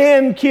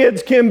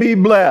grandkids can be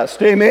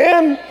blessed.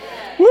 Amen?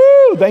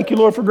 Woo! Thank you,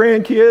 Lord, for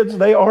grandkids.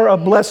 They are a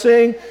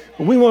blessing.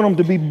 We want them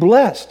to be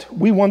blessed.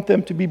 We want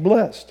them to be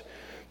blessed.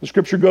 The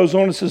scripture goes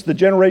on, it says, the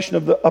generation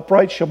of the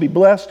upright shall be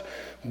blessed.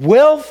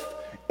 Wealth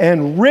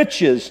and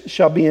riches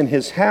shall be in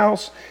his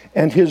house,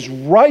 and his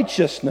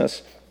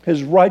righteousness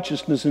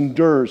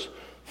endures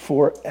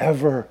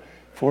forever,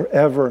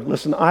 forever.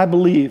 Listen, I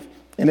believe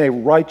in a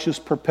righteous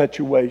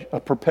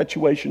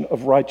perpetuation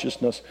of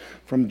righteousness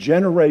from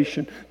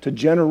generation to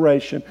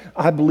generation.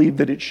 I believe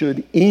that it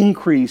should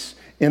increase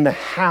in the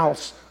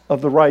house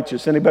of the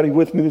righteous. Anybody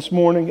with me this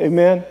morning?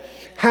 Amen?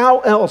 How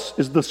else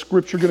is the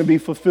scripture going to be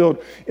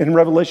fulfilled in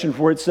Revelation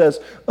where it says,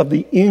 of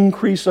the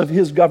increase of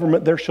his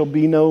government there shall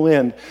be no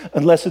end,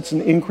 unless it's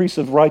an increase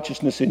of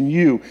righteousness in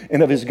you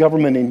and of his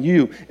government in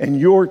you and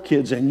your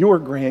kids and your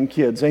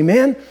grandkids.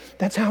 Amen?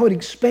 That's how it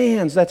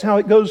expands. That's how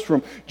it goes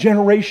from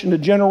generation to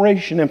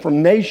generation and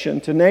from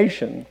nation to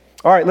nation.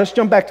 All right, let's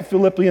jump back to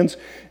Philippians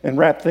and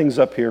wrap things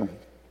up here.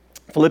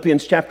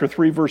 Philippians chapter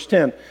 3, verse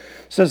 10.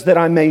 Says that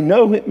I may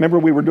know him. Remember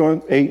we were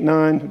doing 8,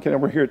 9, okay,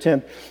 we're here at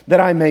 10.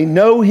 That I may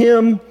know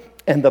him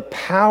and the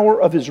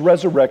power of his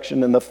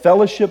resurrection and the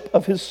fellowship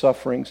of his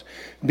sufferings,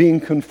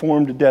 being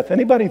conformed to death.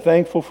 Anybody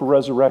thankful for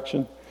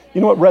resurrection? You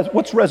know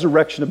what's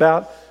resurrection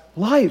about?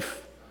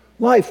 Life.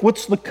 Life.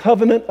 What's the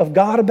covenant of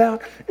God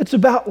about? It's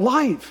about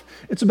life.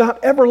 It's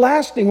about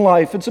everlasting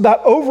life. It's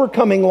about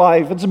overcoming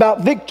life. It's about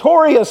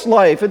victorious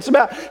life. It's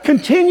about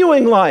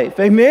continuing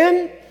life.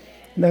 Amen?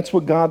 And that's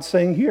what God's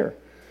saying here.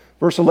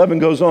 Verse 11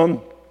 goes on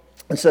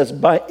and says,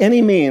 by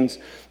any means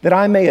that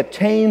I may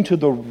attain to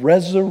the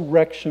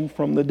resurrection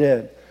from the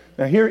dead.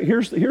 Now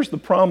here's the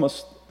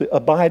promise, the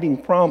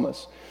abiding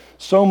promise.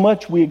 So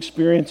much we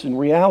experience in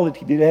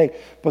reality today,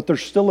 but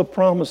there's still a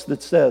promise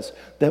that says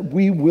that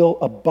we will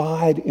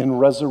abide in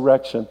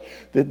resurrection.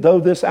 That though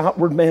this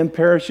outward man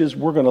perishes,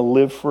 we're going to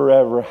live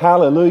forever.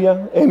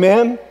 Hallelujah.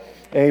 Amen.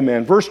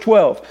 Amen. Verse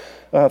 12,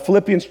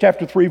 Philippians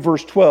chapter 3,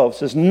 verse 12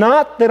 says,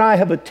 not that I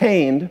have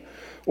attained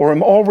or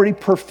am already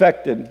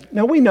perfected.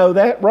 Now we know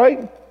that,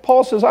 right?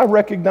 Paul says, I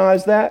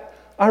recognize that.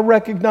 I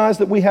recognize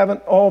that we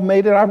haven't all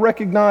made it. I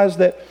recognize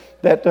that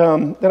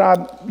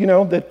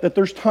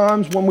there's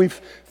times when we've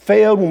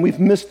failed, when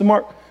we've missed the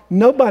mark.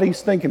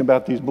 Nobody's thinking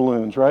about these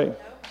balloons, right?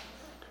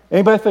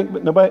 Anybody think,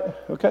 but nobody?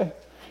 Okay.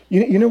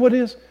 You know what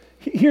it is?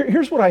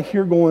 Here's what I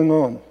hear going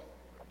on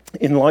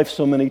in life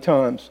so many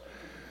times.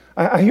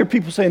 I hear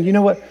people saying, you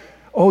know what?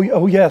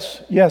 Oh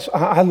yes,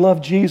 I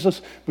love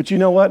Jesus, but you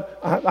know what?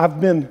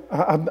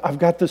 I've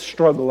got this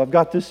struggle, I've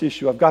got this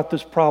issue, I've got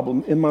this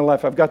problem in my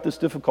life, I've got this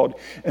difficulty.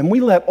 And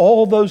we let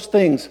all those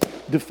things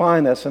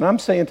define us. And I'm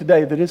saying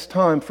today that it's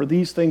time for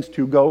these things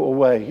to go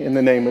away in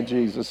the name of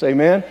Jesus.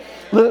 Amen?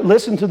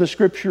 Listen to the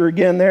scripture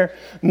again there.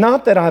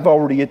 Not that I've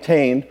already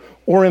attained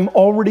or am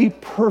already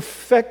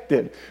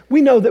perfected. We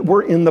know that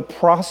we're in the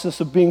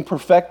process of being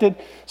perfected.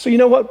 So you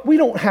know what? We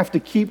don't have to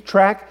keep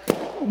track.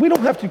 We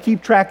don't have to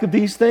keep track of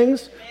these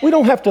things. We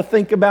don't have to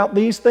think about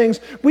these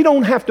things. We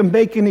don't have to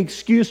make an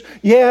excuse.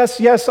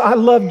 Yes, I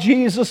love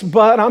Jesus,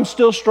 but I'm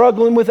still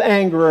struggling with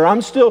anger. Or I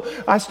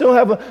still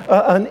have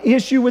an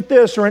issue with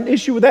this or an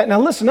issue with that. Now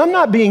listen, I'm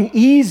not being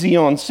easy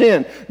on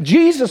sin.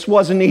 Jesus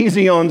wasn't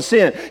easy on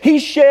sin. He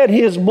shed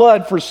his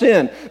blood for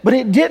sin, but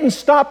it didn't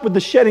stop with the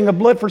shedding of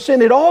blood for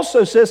sin. It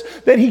also says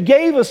that he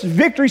gave us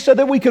victory so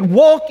that we could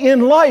walk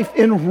in life,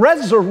 in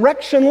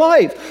resurrection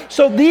life.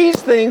 So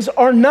these things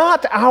are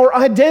not our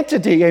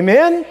identity.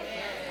 Amen?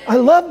 I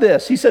love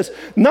this. He says,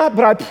 not,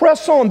 but I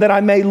press on that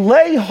I may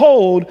lay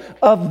hold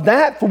of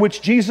that for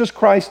which Jesus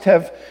Christ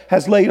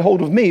has laid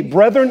hold of me.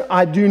 Brethren,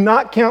 I do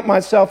not count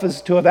myself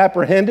as to have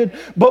apprehended,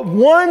 but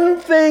one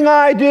thing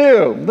I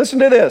do. Listen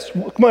to this.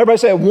 Come on, everybody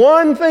say it.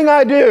 One thing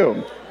I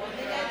do.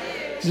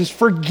 He says,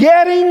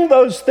 forgetting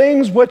those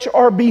things which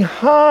are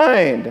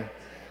behind.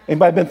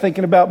 Anybody been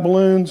thinking about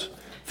balloons?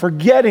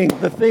 Forgetting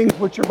the things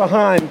which are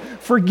behind.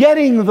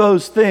 Forgetting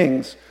those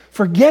things.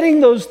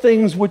 Forgetting those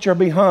things which are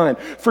behind,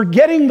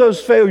 forgetting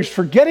those failures,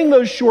 forgetting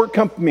those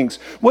shortcomings.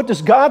 What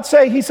does God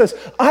say? He says,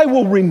 I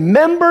will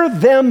remember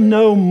them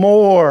no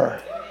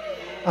more.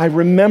 I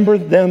remember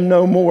them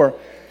no more.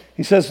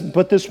 He says,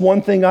 but this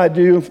one thing I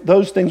do,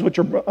 those things which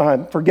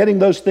are, forgetting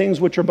those things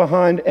which are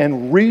behind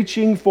and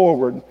reaching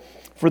forward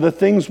for the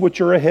things which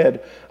are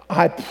ahead,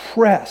 I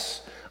press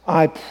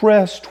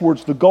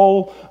towards the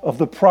goal of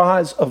the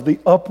prize of the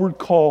upward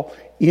call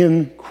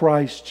in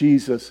Christ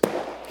Jesus.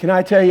 Can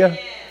I tell you?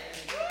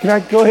 Can I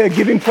go ahead and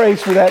give him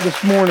praise for that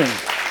this morning?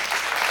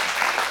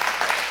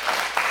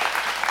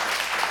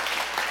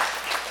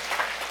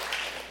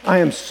 I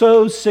am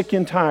so sick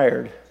and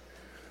tired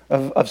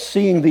of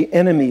seeing the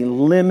enemy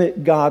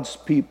limit God's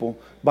people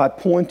by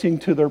pointing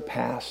to their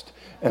past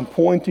and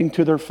pointing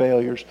to their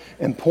failures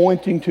and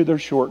pointing to their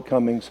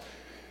shortcomings.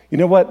 You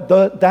know what?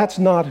 That's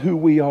not who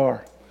we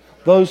are.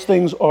 Those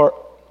things are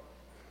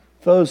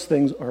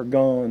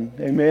gone.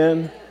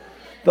 Amen?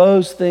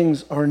 Those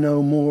things are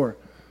no more.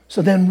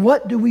 So then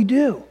what do we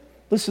do?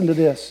 Listen to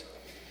this.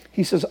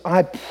 He says,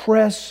 I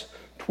press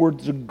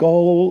towards the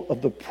goal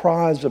of the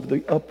prize of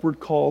the upward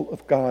call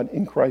of God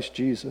in Christ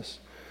Jesus.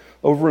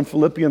 Over in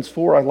Philippians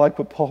 4, I like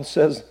what Paul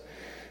says.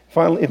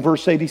 Finally, in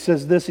verse 8, he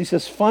says this. He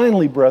says,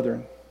 finally,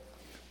 brethren,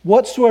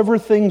 whatsoever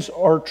things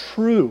are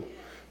true.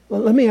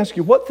 Let me ask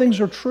you, what things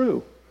are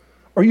true?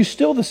 Are you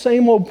still the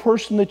same old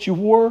person that you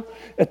were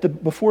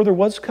before there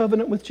was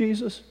covenant with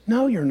Jesus?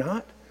 No, you're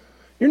not.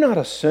 You're not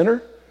a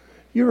sinner.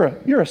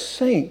 You're a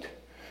saint.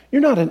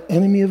 You're not an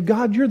enemy of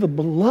God. You're the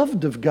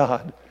beloved of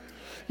God.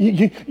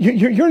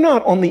 You're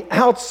not on the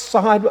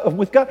outside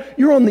with God.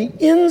 You're on the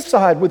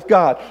inside with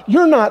God.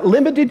 You're not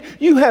limited.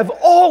 You have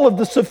all of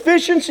the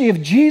sufficiency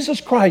of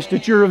Jesus Christ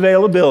at your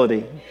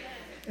availability.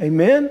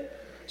 Amen?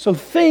 So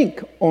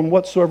think on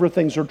whatsoever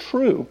things are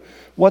true,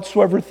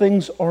 whatsoever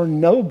things are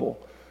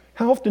noble.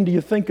 How often do you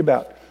think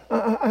about,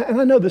 and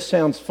I know this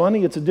sounds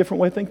funny, it's a different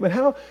way of thinking, but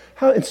how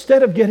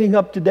instead of getting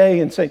up today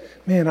and saying,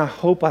 man, I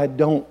hope I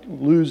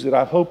don't lose it,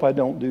 I hope I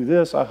don't do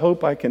this, I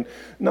hope I can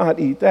not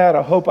eat that,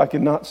 I hope I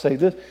can not say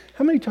this,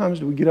 how many times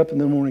do we get up in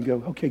the morning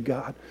and go, okay,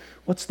 God,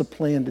 what's the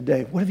plan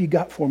today? What have you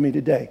got for me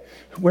today?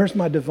 Where's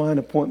my divine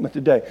appointment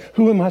today?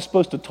 Who am I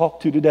supposed to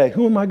talk to today?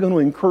 Who am I going to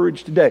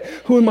encourage today?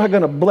 Who am I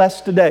going to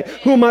bless today?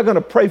 Who am I going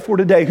to pray for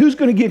today? Who's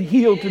going to get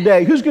healed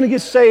today? Who's going to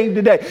get saved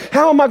today?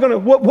 How am I going to,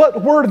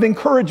 what word of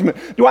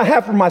encouragement do I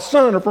have for my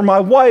son or for my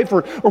wife,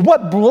 or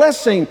what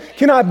blessing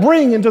can I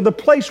bring into the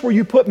place where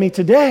you put me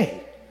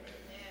today?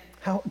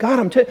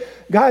 God,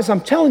 guys,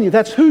 I'm telling you,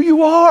 that's who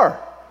you are.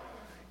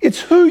 It's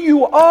who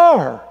you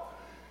are.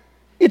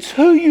 It's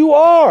who you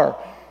are.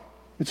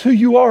 It's who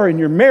you are in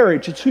your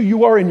marriage. It's who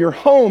you are in your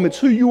home. It's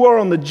who you are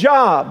on the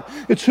job.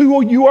 It's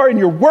who you are in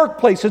your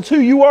workplace. It's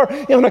who you are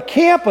on a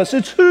campus.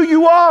 It's who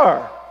you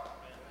are.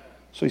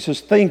 So he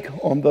says, think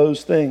on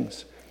those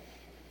things.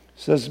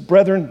 He says,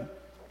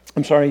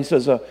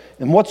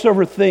 and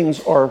whatsoever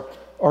things are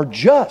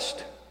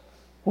just.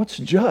 What's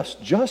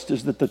just? Just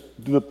is that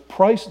the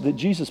price that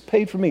Jesus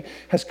paid for me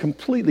has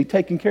completely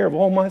taken care of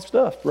all my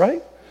stuff,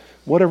 right?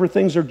 Whatever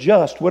things are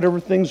just,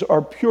 whatever things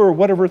are pure,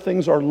 whatever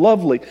things are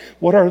lovely,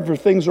 whatever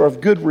things are of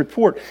good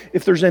report,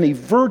 if there's any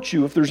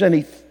virtue, if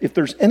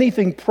there's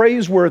anything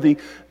praiseworthy,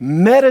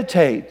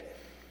 meditate.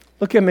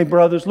 Look at me,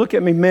 brothers, look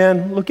at me,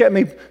 men, look at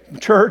me,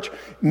 church.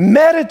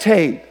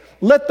 Meditate.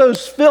 Let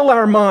those fill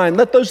our mind.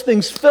 Let those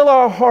things fill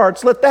our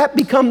hearts. Let that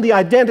become the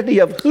identity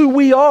of who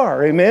we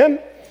are. Amen?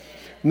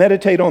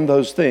 Meditate on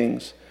those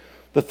things.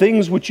 The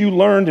things which you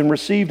learned and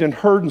received and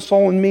heard and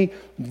saw in me,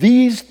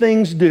 these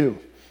things do.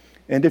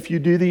 And if you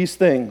do these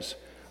things,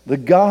 the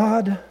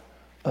God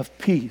of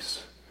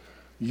peace,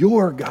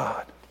 your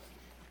God,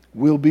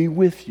 will be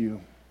with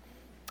you.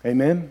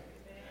 Amen?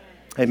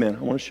 Amen.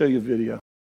 I want to show you a video.